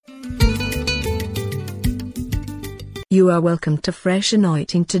You are welcome to Fresh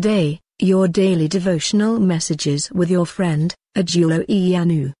Anointing Today, your daily devotional messages with your friend, Ajulo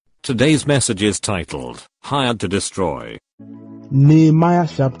Iyanu. Today's message is titled, Hired to Destroy. Nehemiah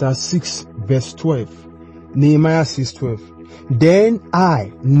chapter 6 verse 12. Nehemiah 6:12. Then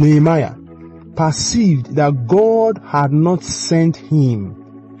I, Nehemiah, perceived that God had not sent him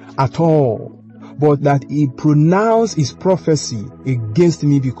at all, but that he pronounced his prophecy against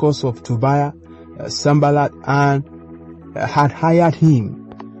me because of Tobiah, Sanballat, and had hired him.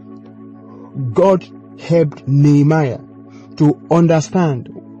 God helped Nehemiah to understand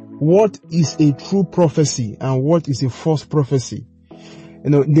what is a true prophecy and what is a false prophecy.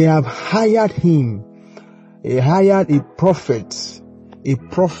 They have hired him. He hired a prophet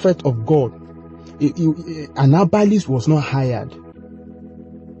of God. An herbalist was not hired.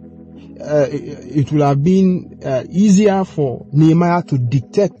 It would have been easier for Nehemiah to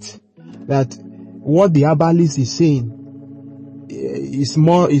detect that what the herbalist is saying is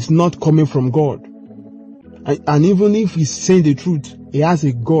not coming from God. And even if he's saying the truth, he has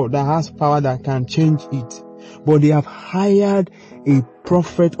a God that has power that can change it. But they have hired a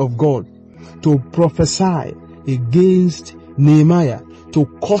prophet of God to prophesy against Nehemiah, to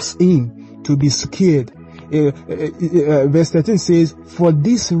cause him to be scared. Verse 13 says, for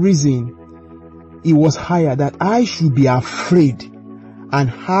this reason he was hired, that I should be afraid and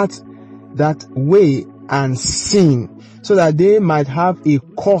hurt that way and sin, so that they might have a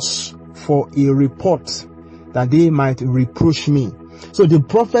cause for a report, that they might reproach me. So the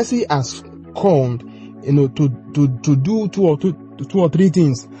prophecy has come, to do two or three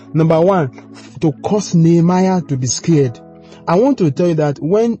things. Number one, to cause Nehemiah to be scared. I want to tell you that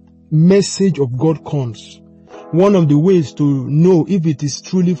when message of God comes, one of the ways to know if it is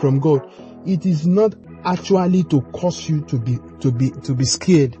truly from God, it is not actually to cause you to be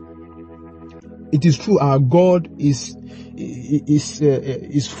scared. It is true, our God is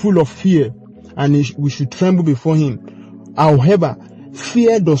full of fear, and we should tremble before him. However,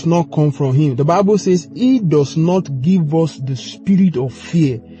 fear does not come from him. The Bible says he does not give us the spirit of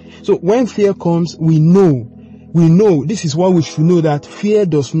fear. So when fear comes, we know, this is what we should know, that fear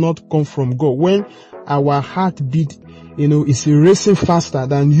does not come from God. When our heartbeat, is racing faster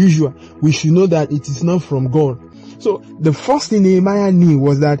than usual, we should know that it is not from God. So the first thing Nehemiah knew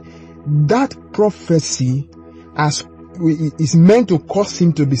was that prophecy is meant to cause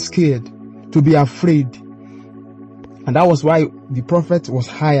him to be scared, to be afraid. And that was why the prophet was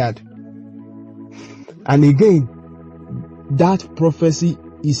hired. And again, that prophecy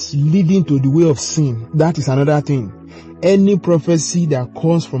is leading to the way of sin. That is another thing. Any prophecy that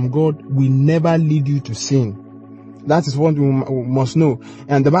comes from God will never lead you to sin. That is what we must know.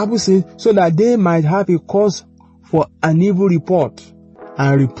 And the Bible says, so that they might have a cause for an evil report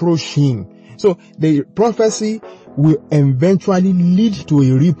and reproach him. So the prophecy will eventually lead to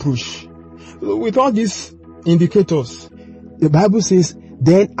a reproach. So with all these indicators, the Bible says,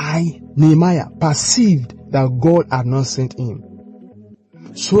 then I, Nehemiah, perceived that God had not sent him.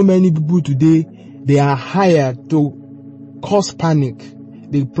 So many people today, they are hired to cause panic.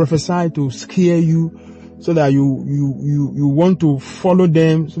 They prophesy to scare you, so that you want to follow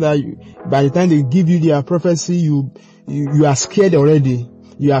them, so that by the time they give you their prophecy, you are scared already.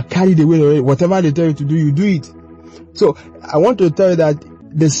 You are carried away already. Whatever they tell you to do, you do it. So I want to tell you that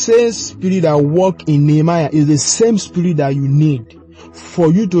the same spirit that works in Nehemiah is the same spirit that you need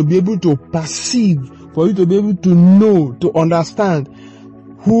for you to be able to perceive, for you to be able to know, to understand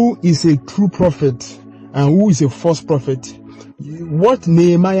who is a true prophet and who is a false prophet. What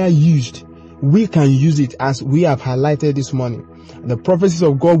Nehemiah used, we can use it as we have highlighted this morning. The prophecies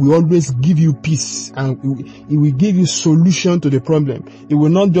of God will always give you peace, and it will give you solution to the problem. It will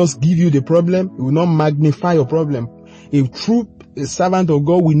not just give you the problem, it will not magnify your problem. A true servant of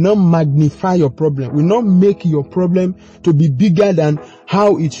God will not magnify your problem, will not make your problem to be bigger than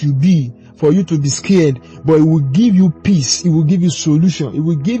how it should be for you to be scared, but it will give you peace, it will give you solution, it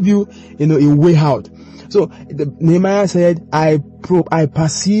will give you, a way out. So Nehemiah said, I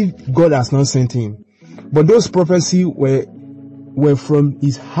perceive God has not sent him. But those prophecies were from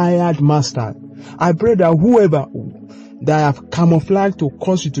his hired master. I pray that whoever that have camouflaged to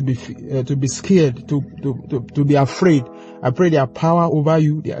cause you to be scared, to be afraid, I pray their power over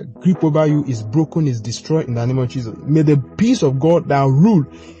you, their grip over you is broken, is destroyed in the name of Jesus. May the peace of God that rule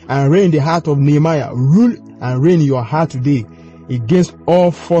and reign in the heart of Nehemiah rule and reign in your heart today against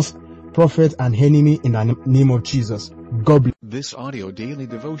all false prophets and enemy in the name of Jesus. God bless. This audio daily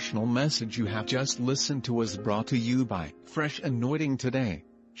devotional message you have just listened to was brought to you by Fresh Anointing Today.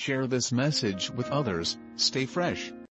 Share this message with others. Stay fresh.